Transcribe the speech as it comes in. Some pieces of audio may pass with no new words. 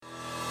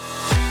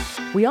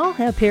We all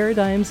have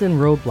paradigms and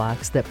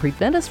roadblocks that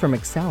prevent us from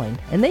excelling,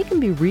 and they can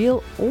be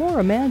real or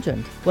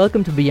imagined.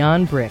 Welcome to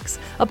Beyond Bricks,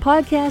 a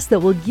podcast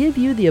that will give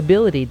you the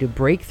ability to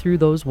break through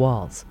those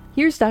walls.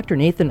 Here's Dr.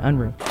 Nathan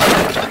Unruh.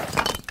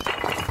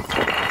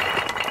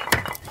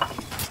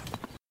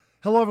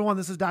 Hello, everyone.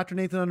 This is Dr.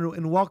 Nathan Unruh,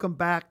 and welcome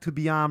back to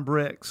Beyond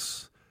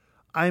Bricks.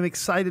 I am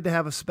excited to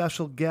have a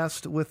special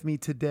guest with me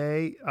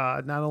today.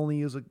 Not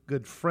only is a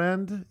good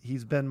friend,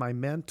 he's been my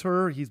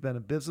mentor, he's been a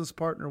business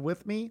partner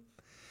with me,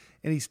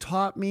 and he's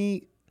taught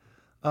me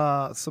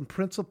some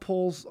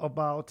principles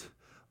about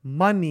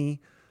money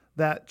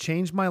that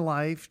changed my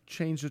life,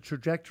 changed the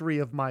trajectory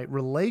of my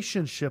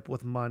relationship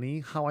with money,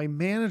 how I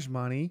manage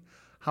money,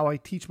 how I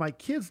teach my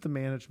kids to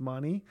manage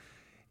money.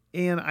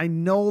 And I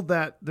know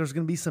that there's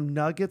going to be some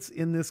nuggets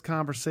in this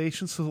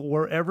conversation. So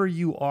wherever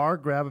you are,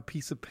 grab a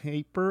piece of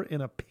paper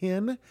and a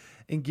pen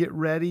and get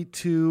ready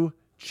to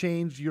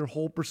change your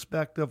whole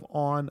perspective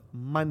on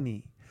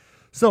money.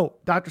 So,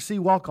 Dr. C,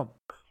 welcome.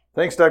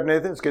 Thanks, Dr.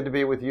 Nathan. It's good to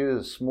be with you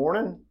this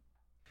morning.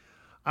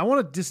 I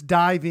want to just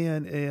dive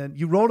in, and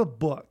you wrote a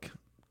book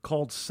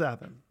called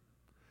Seven.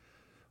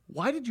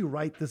 Why did you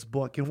write this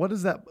book, and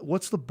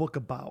what's the book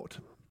about?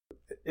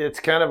 It's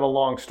kind of a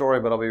long story,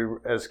 but I'll be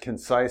as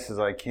concise as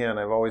I can.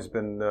 I've always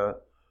been a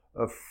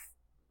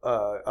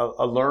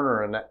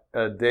learner and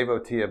a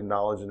devotee of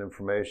knowledge and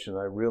information.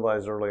 I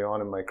realized early on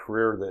in my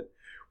career that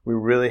we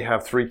really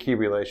have three key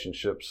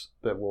relationships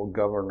that will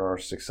govern our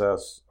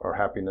success, our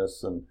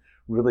happiness, and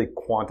really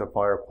quantify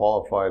or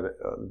qualify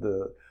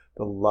the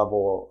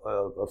level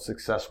of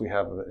success we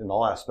have in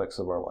all aspects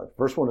of our life.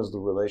 First one is the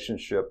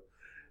relationship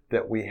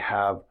that we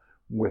have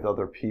with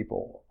other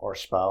people, our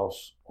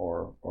spouse,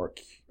 or our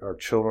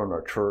children,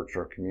 our church,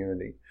 our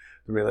community.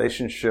 The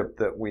relationship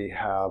that we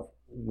have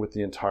with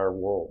the entire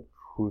world,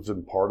 who's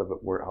in part of it,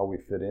 how we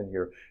fit in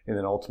here. And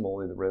then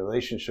ultimately the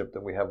relationship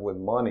that we have with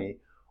money,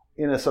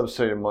 in a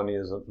subset of money,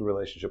 is the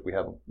relationship we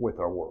have with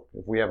our work.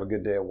 If we have a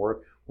good day at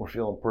work, we're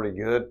feeling pretty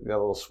good, we got a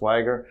little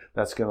swagger,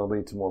 that's going to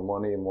lead to more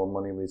money, and more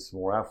money leads to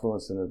more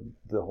affluence, and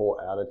the whole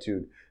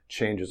attitude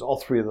changes. All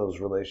three of those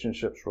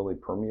relationships really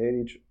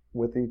permeate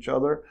with each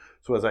other.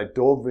 So as I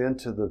dove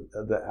into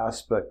the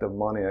aspect of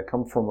money, I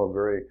come from a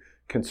very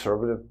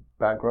conservative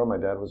background. My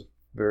dad was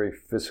very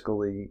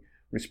fiscally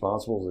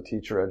responsible as a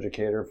teacher,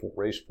 educator,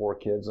 raised 4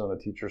 kids on a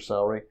teacher's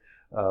salary.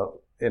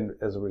 And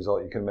as a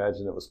result, you can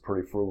imagine it was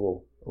pretty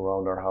frugal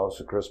around our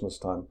house at Christmas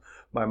time.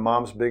 My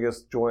mom's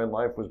biggest joy in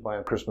life was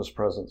buying Christmas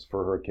presents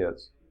for her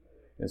kids.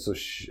 And so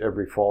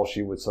every fall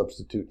she would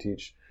substitute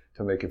teach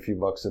to make a few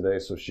bucks a day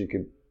so she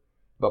could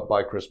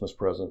buy Christmas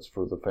presents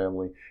for the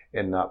family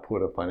and not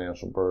put a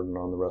financial burden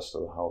on the rest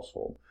of the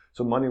household.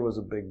 So money was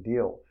a big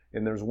deal.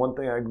 And there's one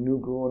thing I knew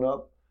growing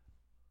up,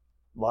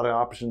 a lot of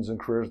options in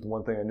careers. The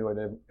one thing I knew I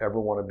didn't ever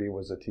want to be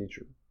was a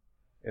teacher.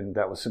 And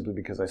that was simply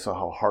because I saw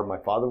how hard my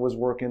father was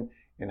working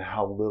and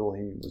how little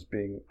he was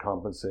being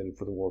compensated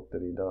for the work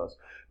that he does.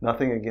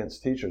 Nothing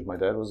against teachers. My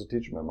dad was a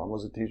teacher. My mom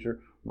was a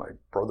teacher. My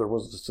brother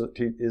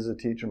is a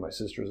teacher. My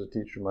sister is a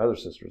teacher. My other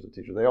sister is a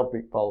teacher. They all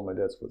followed my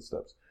dad's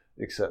footsteps,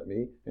 except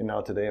me. And now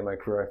today in my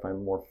career, I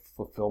find more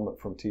fulfillment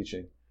from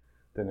teaching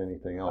than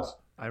anything else.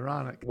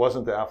 Ironic. It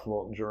wasn't the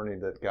affluent journey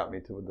that got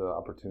me to the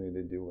opportunity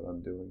to do what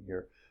I'm doing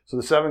here. So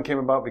the 7 came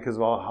about because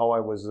of how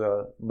I was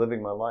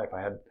living my life. I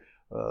had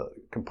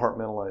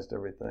compartmentalized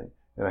everything.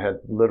 And I had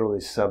literally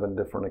 7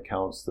 different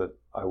accounts that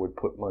I would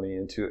put money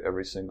into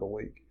every single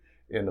week.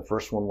 And the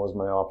first one was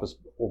my office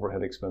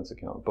overhead expense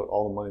account. But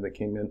all the money that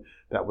came in,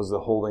 that was the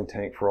holding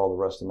tank for all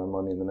the rest of my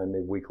money. And then I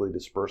made weekly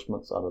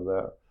disbursements out of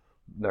that.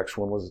 Next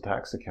one was a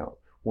tax account.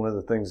 One of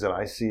the things that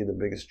I see the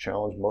biggest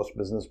challenge most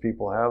business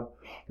people have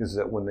is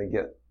that when they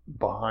get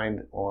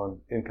behind on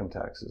income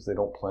taxes, they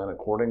don't plan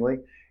accordingly.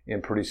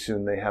 And pretty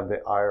soon they have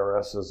the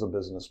IRS as a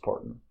business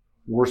partner.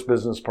 Worst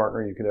business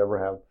partner you could ever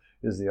have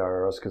is the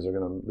IRS, because they're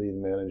going to lead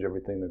and manage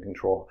everything. They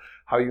control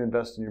how you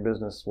invest in your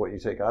business, what you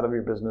take out of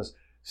your business.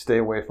 Stay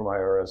away from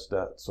IRS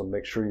debt. So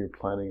make sure you're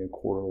planning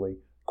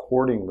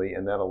accordingly,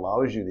 and that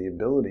allows you the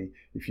ability,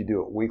 if you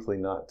do it weekly,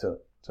 not to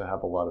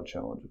have a lot of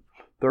challenges.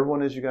 Third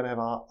one is you got to have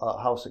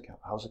a house account.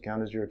 House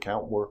account is your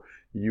account where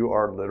you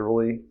are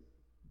literally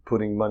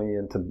putting money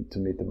in to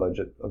meet the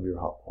budget of your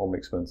home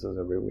expenses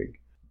every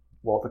week.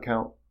 Wealth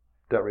account,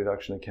 debt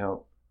reduction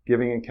account,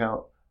 giving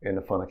account, and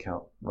a fund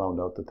account round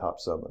out the top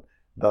 7.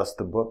 Thus,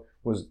 the book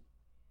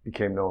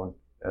became known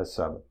as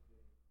 7.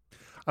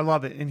 I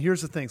love it. And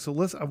here's the thing. So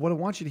listen, what I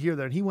want you to hear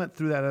there, and he went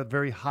through that at a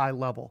very high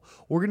level.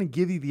 We're going to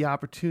give you the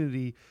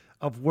opportunity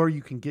of where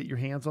you can get your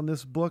hands on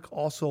this book.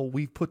 Also,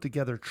 we've put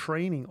together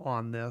training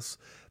on this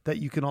that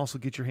you can also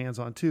get your hands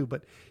on too.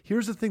 But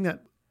here's the thing,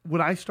 that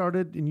when I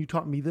started and you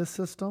taught me this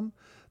system,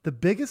 the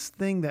biggest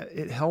thing that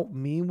it helped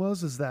me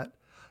is that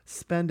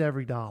spend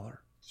every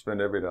dollar.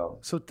 Spend every dollar.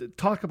 So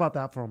talk about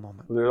that for a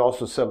moment. There's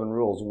also 7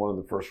 rules. And one of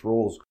the first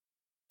rules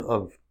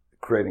of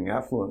creating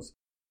affluence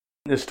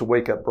is to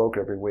wake up broke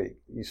every week.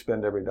 You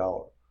spend every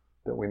dollar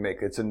that we make.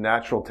 It's a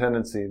natural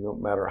tendency, no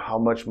matter how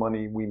much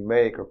money we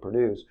make or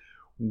produce,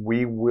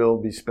 we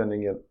will be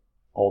spending it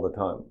all the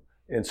time.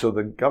 And so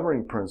the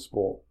governing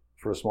principle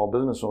for a small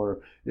business owner,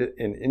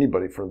 and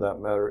anybody for that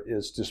matter,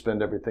 is to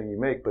spend everything you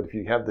make. But if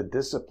you have the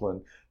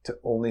discipline to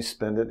only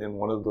spend it in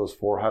one of those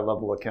 4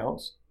 high-level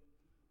accounts,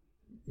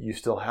 you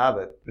still have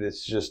it, but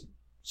it's just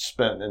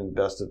spent and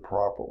invested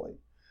properly.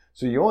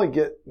 So you only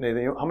get,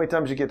 Nathan, how many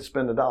times you get to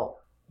spend $1?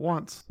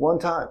 Once. One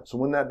time. So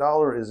when that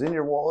dollar is in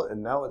your wallet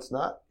and now it's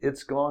not,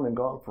 it's gone and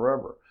gone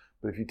forever.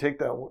 But if you take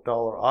that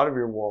dollar out of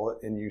your wallet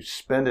and you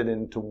spend it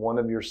into one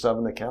of your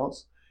 7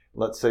 accounts,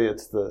 let's say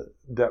it's the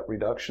debt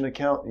reduction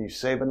account, and you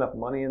save enough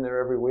money in there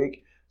every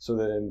week so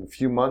that in a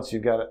few months you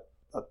got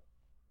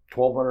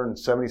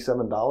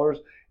 $1,277,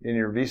 and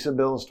your Visa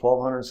bill is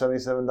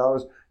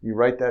 $1,277, you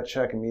write that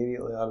check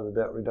immediately out of the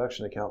debt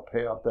reduction account,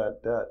 pay off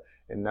that debt,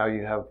 and now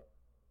you have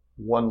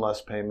one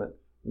less payment,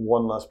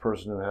 one less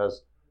person who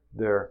has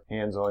their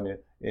hands on you,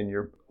 and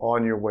you're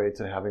on your way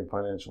to having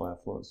financial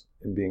affluence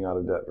and being out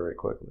of debt very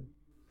quickly.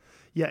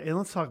 Yeah, and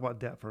let's talk about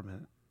debt for a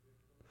minute.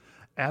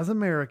 As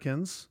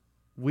Americans,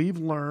 we've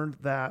learned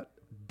that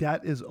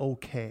debt is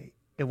okay,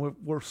 and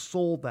we're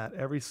sold that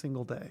every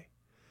single day.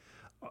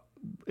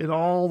 In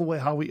all the way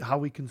how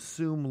we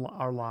consume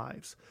our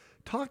lives.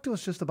 Talk to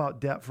us just about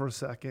debt for a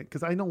second,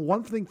 because I know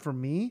one thing for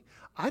me,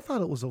 I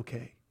thought it was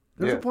okay.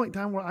 There's a point in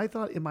time where I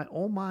thought in my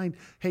own mind,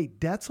 hey,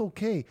 debt's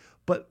okay.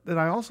 But then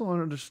I also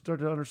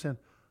started to understand,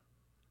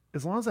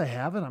 as long as I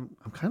have it, I'm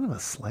kind of a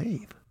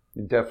slave.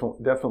 You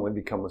definitely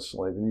become a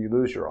slave, and you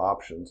lose your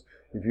options.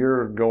 If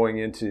you're going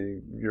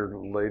into your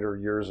later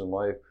years in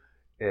life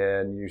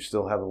and you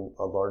still have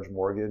a large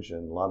mortgage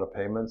and a lot of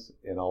payments,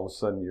 and all of a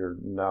sudden you're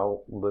now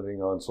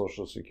living on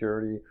Social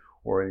Security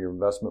or in your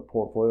investment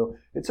portfolio,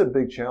 it's a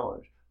big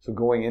challenge. So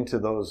going into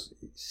those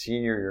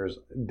senior years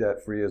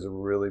debt-free is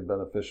really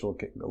beneficial.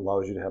 It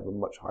allows you to have a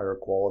much higher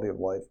quality of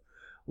life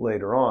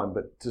later on.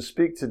 But to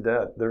speak to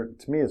debt,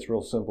 to me it's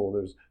real simple.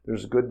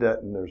 There's good debt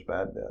and there's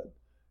bad debt.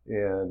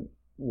 And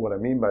what I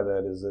mean by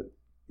that is that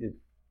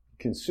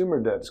consumer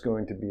debt is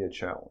going to be a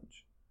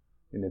challenge.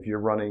 And if you're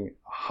running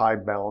high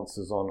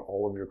balances on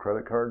all of your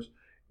credit cards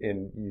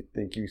and you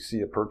think you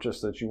see a purchase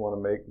that you want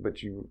to make,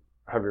 but you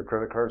have your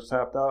credit cards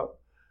tapped out,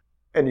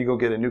 and you go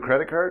get a new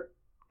credit card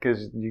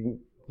because you can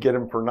get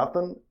them for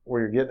nothing, or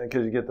you're getting it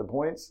because you get the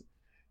points,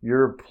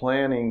 you're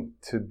planning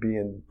to be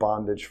in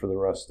bondage for the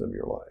rest of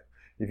your life.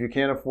 If you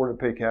can't afford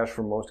to pay cash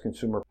for most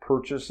consumer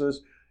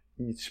purchases,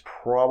 it's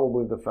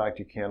probably the fact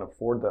you can't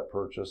afford that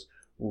purchase.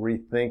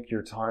 Rethink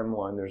your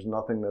timeline. There's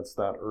nothing that's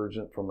that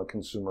urgent from a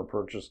consumer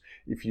purchase.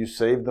 If you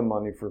save the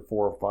money for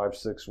 4 or 5,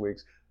 6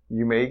 weeks,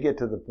 you may get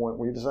to the point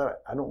where you decide,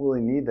 I don't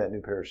really need that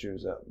new pair of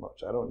shoes that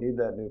much. I don't need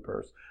that new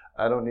purse.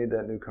 I don't need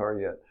that new car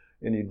yet.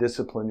 And you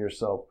discipline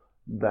yourself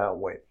that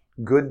way.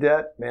 Good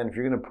debt, man, if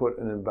you're going to put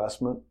an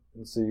investment,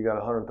 and say you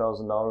got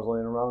 $100,000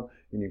 laying around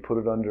and you put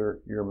it under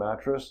your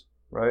mattress,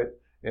 right?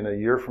 And a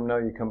year from now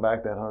you come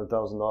back, that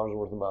 $100,000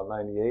 worth about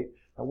 98.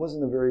 That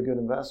wasn't a very good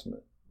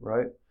investment,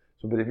 right?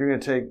 So, but if you're going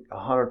to take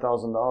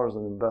 $100,000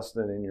 and invest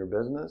it in your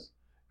business,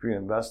 if you're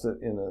going to invest it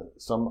in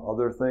some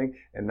other thing,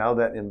 and now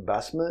that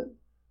investment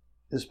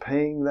is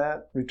paying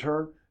that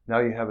return, now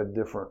you have a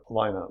different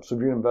lineup. So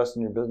if you invest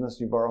in your business,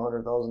 you borrow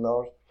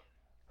 $100,000,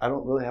 I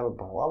don't really have a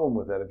problem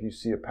with that. If you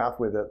see a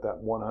pathway that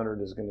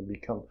 100 is going to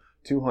become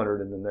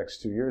 200 in the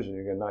next 2 years, and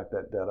you're going to knock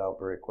that debt out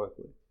very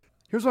quickly.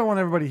 Here's what I want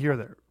everybody to hear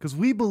there, because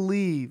we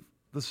believe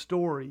the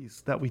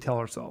stories that we tell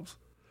ourselves.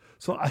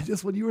 So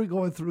when you were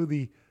going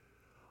through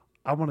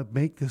I want to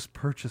make this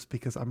purchase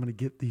because I'm going to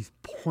get these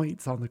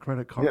points on the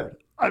credit card. Yeah.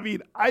 I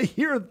mean, I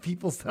hear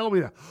people tell me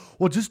that,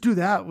 well, just do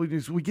that.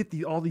 We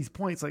get all these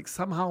points. Like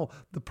somehow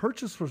the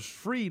purchase was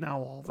free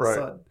now all of a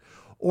sudden.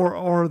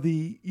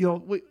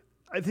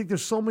 I think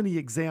there's so many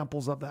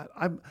examples of that.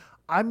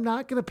 I'm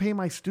not going to pay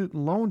my student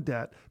loan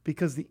debt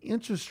because the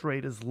interest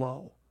rate is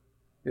low.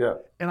 Yeah.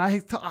 And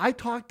I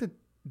talk to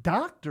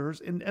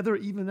doctors and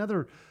even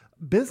other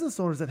business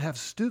owners that have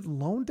student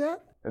loan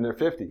debt. And they're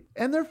 50.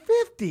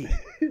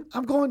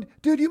 I'm going,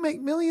 dude, you make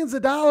millions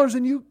of dollars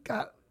and you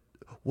got,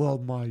 well,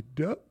 my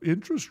debt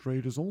interest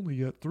rate is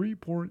only at 3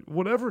 point,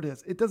 whatever it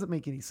is. It doesn't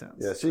make any sense.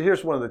 Yeah. See,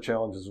 here's one of the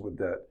challenges with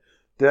debt.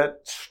 Debt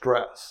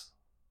stress.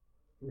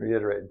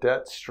 Reiterate,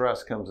 debt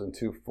stress comes in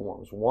 2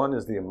 forms. One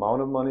is the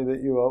amount of money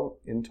that you owe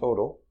in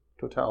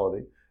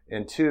totality,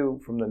 and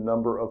 2, from the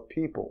number of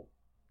people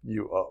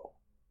you owe.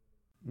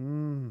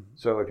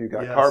 So if you've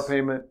got car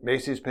payment,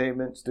 Macy's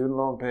payment, student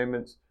loan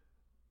payments,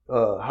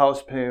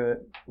 house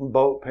payment,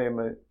 boat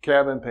payment,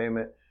 cabin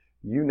payment,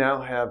 you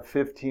now have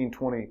 15,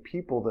 20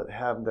 people that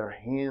have their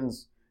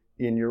hands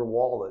in your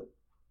wallet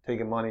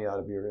taking money out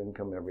of your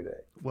income every day.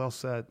 Well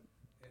said.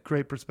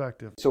 Great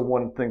perspective. So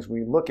one of the things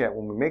we look at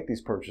when we make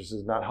these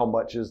purchases, not how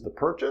much is the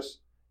purchase,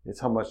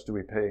 it's how much do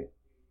we pay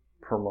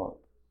per month.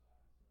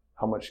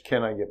 How much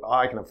can I get?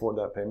 I can afford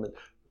that payment.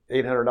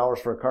 $800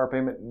 for a car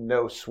payment,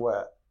 no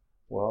sweat.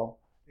 Well,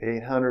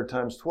 800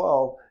 times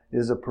 12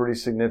 is a pretty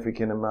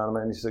significant amount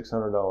of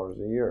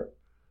 $9,600 a year.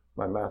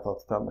 My math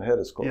off the top of my head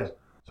is close. Yeah.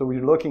 So when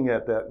you're looking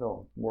at that,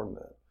 no, more than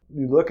that.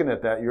 You're looking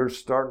at that, you're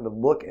starting to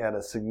look at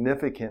a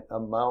significant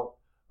amount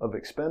of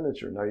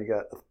expenditure. Now you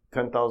got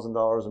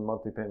 $10,000 in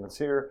monthly payments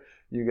here.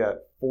 You got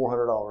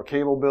 $400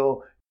 cable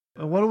bill.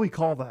 And what do we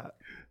call that?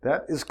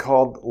 That is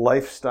called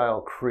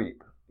lifestyle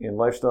creep. And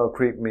lifestyle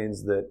creep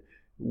means that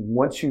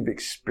once you've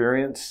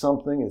experienced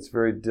something, it's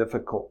very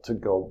difficult to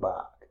go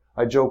back.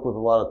 I joke with a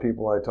lot of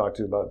people I talk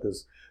to about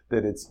this,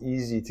 that it's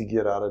easy to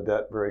get out of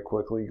debt very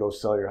quickly. Go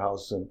sell your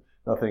house, and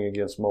nothing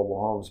against mobile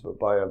homes, but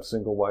buy a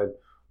single wide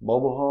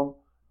mobile home,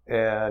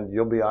 and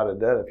you'll be out of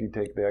debt if you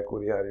take the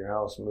equity out of your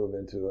house and move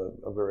into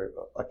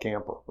a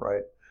camper,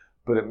 right?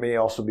 But it may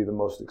also be the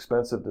most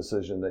expensive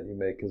decision that you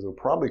make, because it'll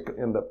probably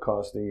end up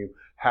costing you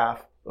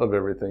half of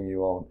everything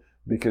you own,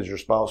 because your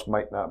spouse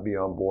might not be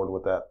on board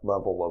with that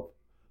level of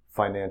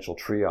financial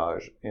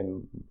triage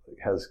and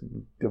has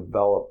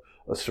developed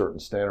a certain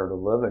standard of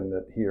living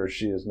that he or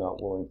she is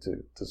not willing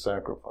to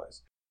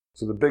sacrifice.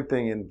 So the big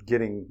thing in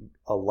getting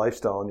a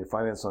lifestyle and your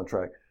finance on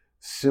track,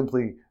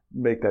 simply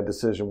make that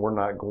decision. We're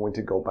not going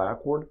to go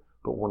backward,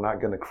 but we're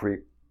not going to creep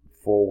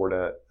forward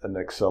at an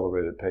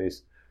accelerated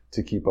pace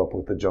to keep up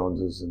with the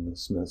Joneses and the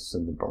Smiths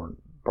and the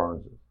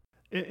Barneses.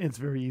 It's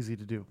very easy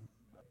to do.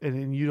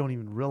 And you don't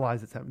even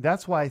realize it's happening.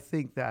 That's why I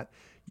think that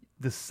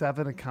the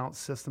 7 account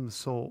system is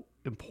so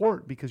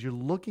important, because you're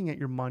looking at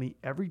your money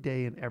every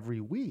day and every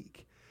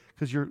week,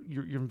 because you're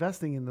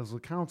investing in those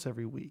accounts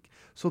every week.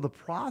 So the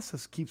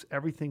process keeps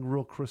everything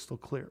real crystal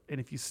clear. And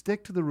if you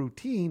stick to the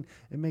routine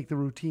and make the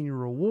routine your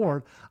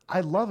reward,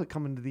 I love it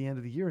coming to the end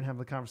of the year and having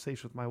the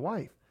conversation with my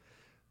wife.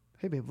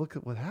 Hey, babe, look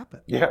at what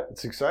happened. Yeah,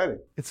 it's exciting.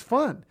 It's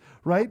fun,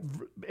 right?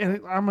 And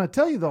I'm going to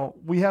tell you, though,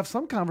 we have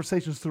some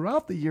conversations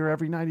throughout the year,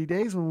 every 90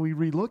 days when we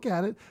relook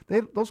at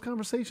it. Those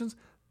conversations,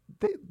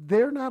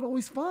 they're not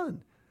always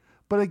fun.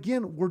 But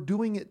again, we're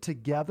doing it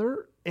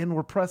together, and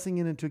we're pressing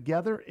it in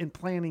together and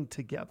planning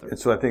together. And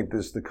so I think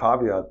there's the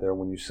caveat there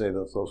when you say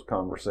that those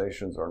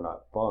conversations are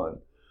not fun.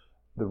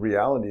 The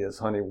reality is,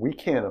 honey, we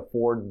can't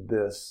afford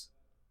this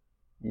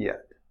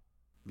yet.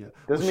 Yeah.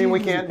 Doesn't mean we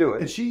can't do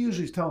it. And she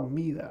usually is telling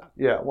me that.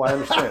 Yeah, well, I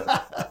understand.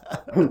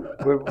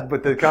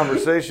 but the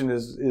conversation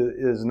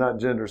is not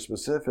gender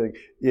specific.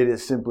 It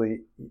is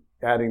simply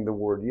adding the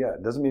word yet.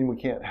 It doesn't mean we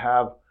can't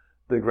have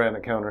the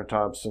granite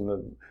countertops and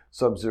the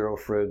Sub-Zero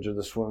fridge or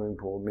the swimming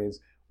pool. It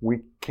means we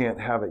can't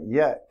have it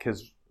yet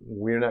because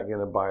we're not going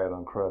to buy it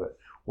on credit.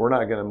 We're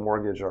not going to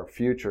mortgage our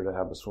future to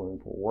have a swimming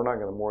pool. We're not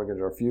going to mortgage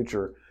our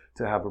future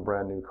to have a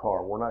brand new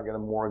car. We're not going to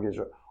mortgage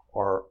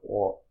our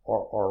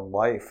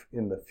life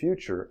in the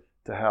future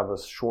to have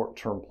a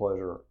short-term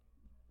pleasure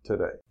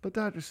today. But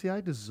Dr. C,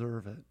 I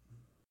deserve it.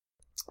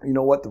 You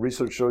know what? The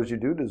research shows you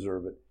do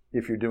deserve it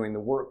if you're doing the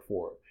work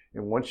for it.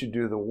 And once you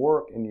do the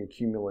work and you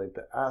accumulate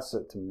the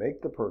asset to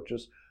make the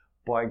purchase,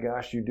 by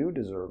gosh, you do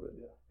deserve it.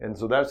 And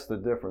so that's the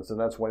difference. And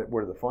that's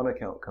where the fund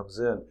account comes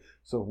in.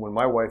 So when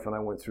my wife and I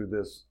went through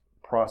this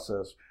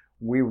process,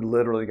 we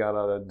literally got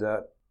out of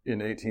debt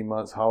in 18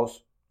 months,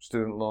 house,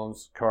 student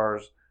loans,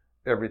 cars,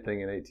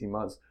 everything in 18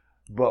 months.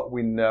 But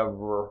we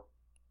never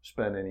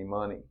spent any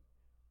money.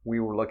 We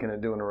were looking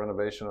at doing a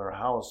renovation in our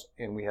house,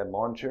 and we had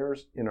lawn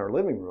chairs in our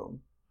living room.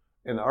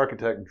 And the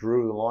architect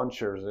drew the lawn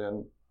chairs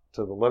in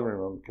to the living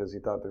room because he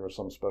thought there was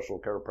some special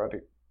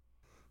chiropractic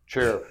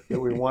chair that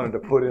we wanted to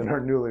put in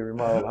our newly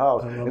remodeled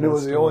house. And it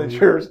was the only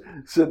chairs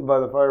sitting by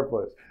the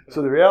fireplace.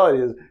 So the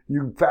reality is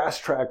you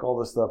fast track all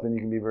this stuff and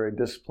you can be very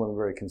disciplined,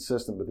 very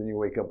consistent, but then you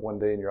wake up one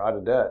day and you're out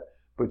of debt,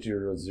 but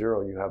you're at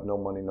zero. You have no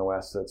money, no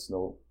assets,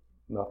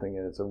 nothing.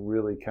 And it's a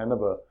really kind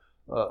of a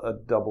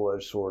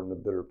double-edged sword and a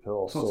bitter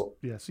pill. So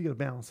you got to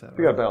balance that.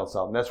 You got to balance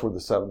out. And that's where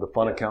the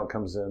fund account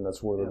comes in.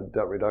 That's where the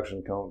debt reduction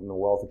account and the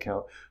wealth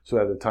account. So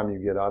at the time you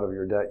get out of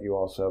your debt, you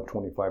also have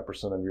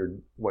 25% of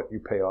what you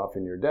pay off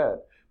in your debt.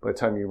 By the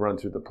time you run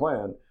through the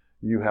plan,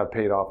 you have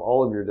paid off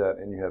all of your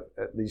debt and you have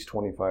at least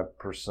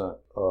 25%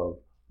 of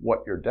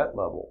what your debt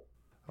level.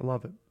 I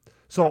love it.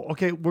 So,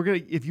 okay, we're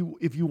going to,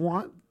 if you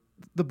want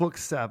the book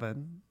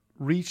 7,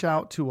 reach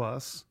out to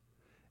us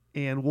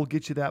and we'll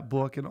get you that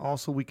book. And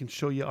also we can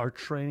show you our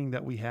training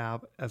that we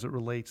have as it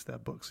relates to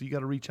that book. So you got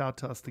to reach out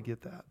to us to get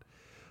that.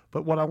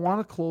 But what I want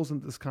to close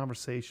in this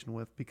conversation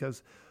with,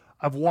 because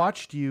I've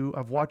watched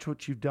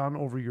what you've done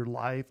over your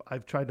life.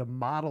 I've tried to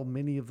model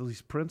many of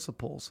these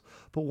principles.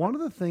 But one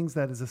of the things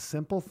that is a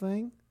simple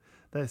thing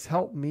that has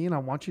helped me, and I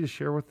want you to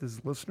share with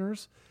his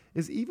listeners,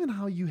 is even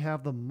how you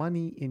have the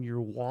money in your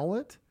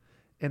wallet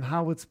and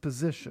how it's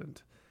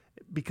positioned,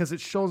 because it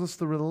shows us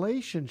the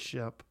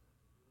relationship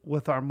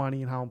with our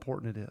money and how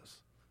important it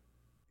is.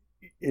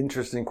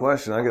 Interesting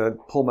question. I got to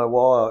pull my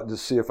wallet out to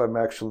see if I'm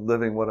actually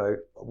living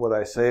what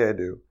I say I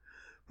do.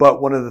 But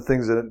one of the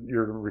things that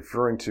you're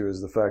referring to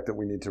is the fact that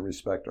we need to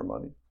respect our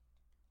money,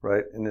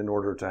 right? And in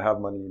order to have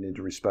money, you need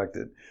to respect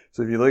it.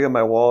 So if you look at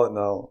my wallet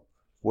now,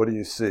 what do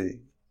you see?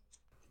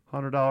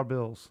 $100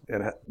 bills.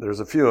 And there's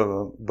a few of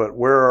them, but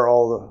where are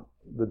all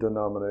the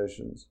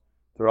denominations?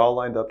 They're all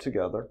lined up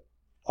together.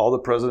 All the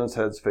presidents'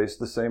 heads face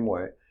the same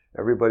way.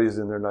 Everybody's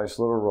in their nice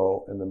little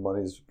row, and the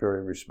money's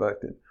very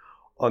respected.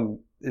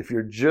 If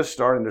you're just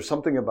starting, there's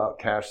something about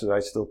cash that I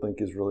still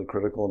think is really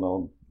critical, and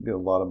I'll get a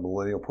lot of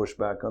millennial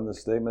pushback on this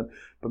statement,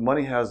 but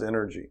money has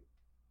energy.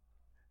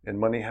 And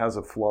money has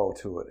a flow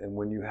to it. And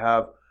when you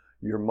have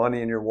your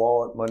money in your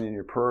wallet, money in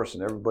your purse,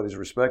 and everybody's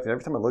respecting,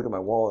 every time I look at my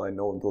wallet, I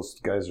know those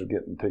guys are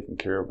getting taken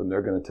care of and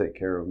they're going to take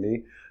care of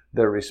me.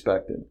 They're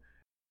respected.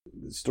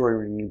 The story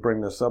when you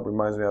bring this up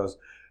reminds me, I was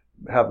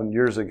having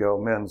years ago,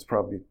 man, it's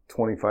probably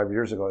 25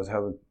 years ago, I was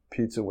having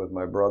pizza with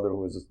my brother who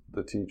was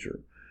the teacher.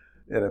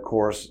 And of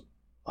course,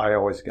 I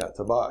always got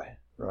to buy,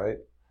 right?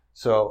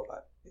 So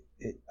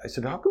I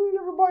said, how come you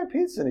never buy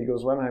pizza? And he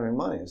goes, well, I don't have any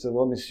money. I said,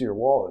 well, let me see your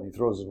wallet. And he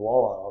throws his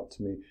wallet out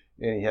to me,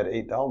 and he had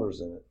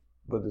 $8 in it.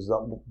 But his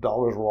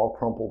dollars were all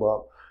crumpled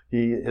up.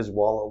 His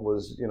wallet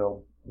was,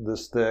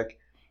 this thick.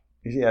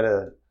 He had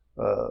a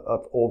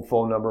old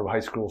phone number of a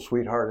high school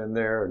sweetheart in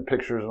there and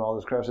pictures and all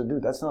this crap. I said,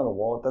 dude, that's not a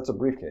wallet. That's a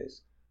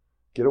briefcase.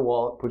 Get a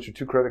wallet, put your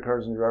 2 credit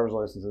cards and your driver's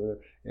license in there,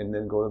 and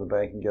then go to the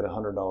bank and get a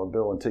 $100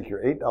 bill and take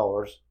your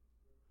 $8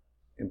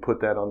 and put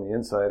that on the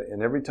inside.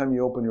 And every time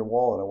you open your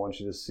wallet, I want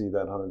you to see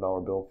that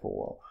 $100 bill for a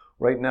while.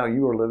 Right now,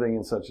 you are living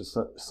in such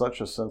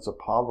a sense of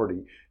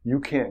poverty. You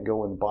can't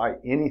go and buy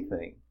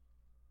anything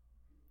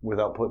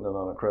without putting it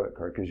on a credit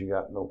card because you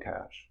got no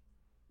cash.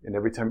 And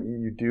every time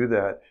you do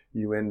that,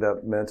 you end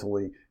up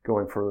mentally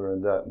going further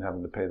in debt and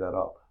having to pay that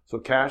up. So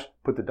cash,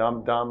 put the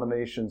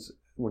dominations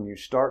when you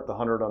start the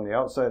 100 on the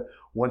outside.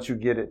 Once you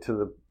get it to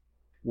the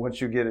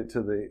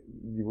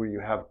where you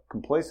have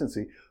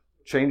complacency,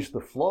 change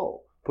the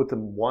flow. Put the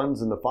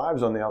 1s and the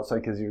 5s on the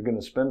outside because you're going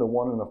to spend a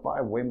 1 and a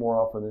 5 way more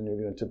often than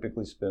you're going to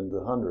typically spend the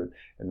 100.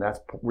 And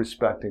that's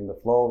respecting the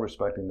flow,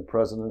 respecting the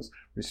presence,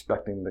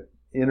 respecting the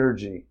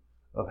energy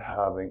of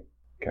having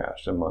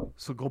cash and money.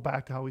 So go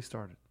back to how we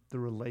started, the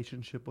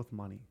relationship with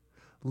money.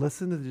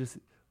 Listen to just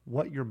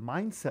what your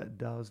mindset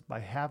does by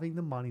having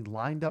the money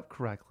lined up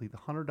correctly, the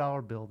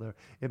 $100 bill there.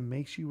 It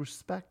makes you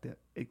respect it.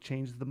 It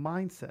changes the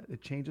mindset.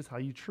 It changes how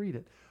you treat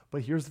it.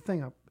 But here's the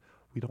thing.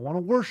 We don't want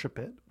to worship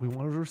it. We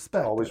want to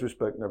respect Always it.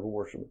 Respect, never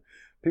worship it.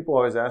 People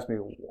always ask me,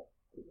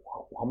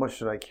 how much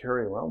should I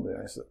carry around me?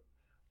 I said,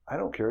 I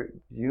don't carry.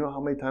 You know how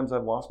many times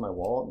I've lost my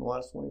wallet in the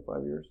last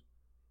 25 years?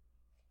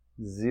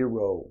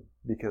 0,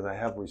 because I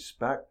have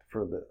respect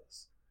for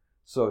this.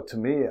 So to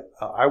me,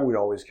 I would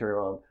always carry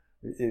around,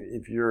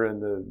 if you're in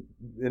the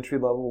entry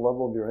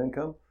level of your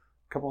income,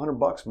 a couple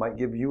 $100 might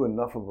give you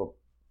enough of a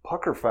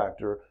pucker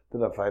factor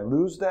that if I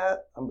lose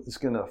that, it's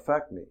going to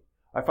affect me.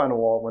 I found a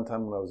wallet one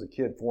time when I was a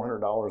kid,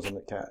 $400 in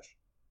it cash,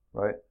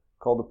 right?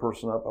 Called the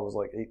person up. I was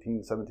like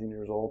 18, 17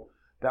 years old.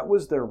 That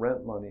was their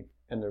rent money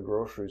and their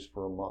groceries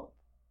for a month,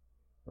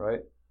 right?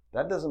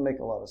 That doesn't make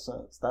a lot of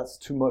sense. That's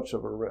too much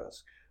of a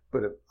risk.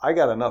 But if I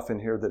got enough in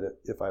here that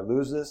if I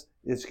lose this,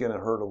 it's going to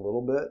hurt a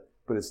little bit,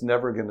 but it's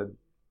never going to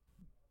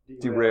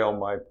derail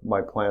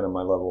my plan and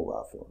my level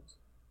of affluence.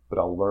 But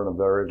I'll learn a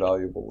very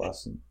valuable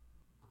lesson.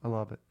 I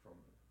love it.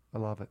 I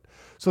love it.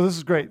 So this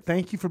is great.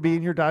 Thank you for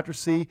being here, Dr.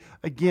 C.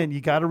 Again,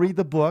 you got to read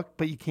the book,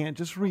 but you can't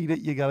just read it.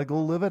 You got to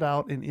go live it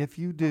out. And if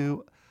you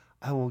do,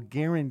 I will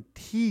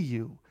guarantee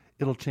you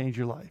it'll change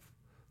your life.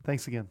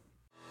 Thanks again.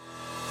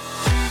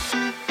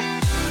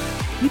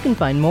 You can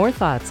find more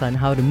thoughts on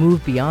how to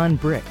move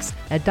beyond bricks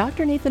at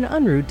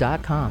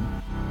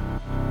drnathanunruh.com.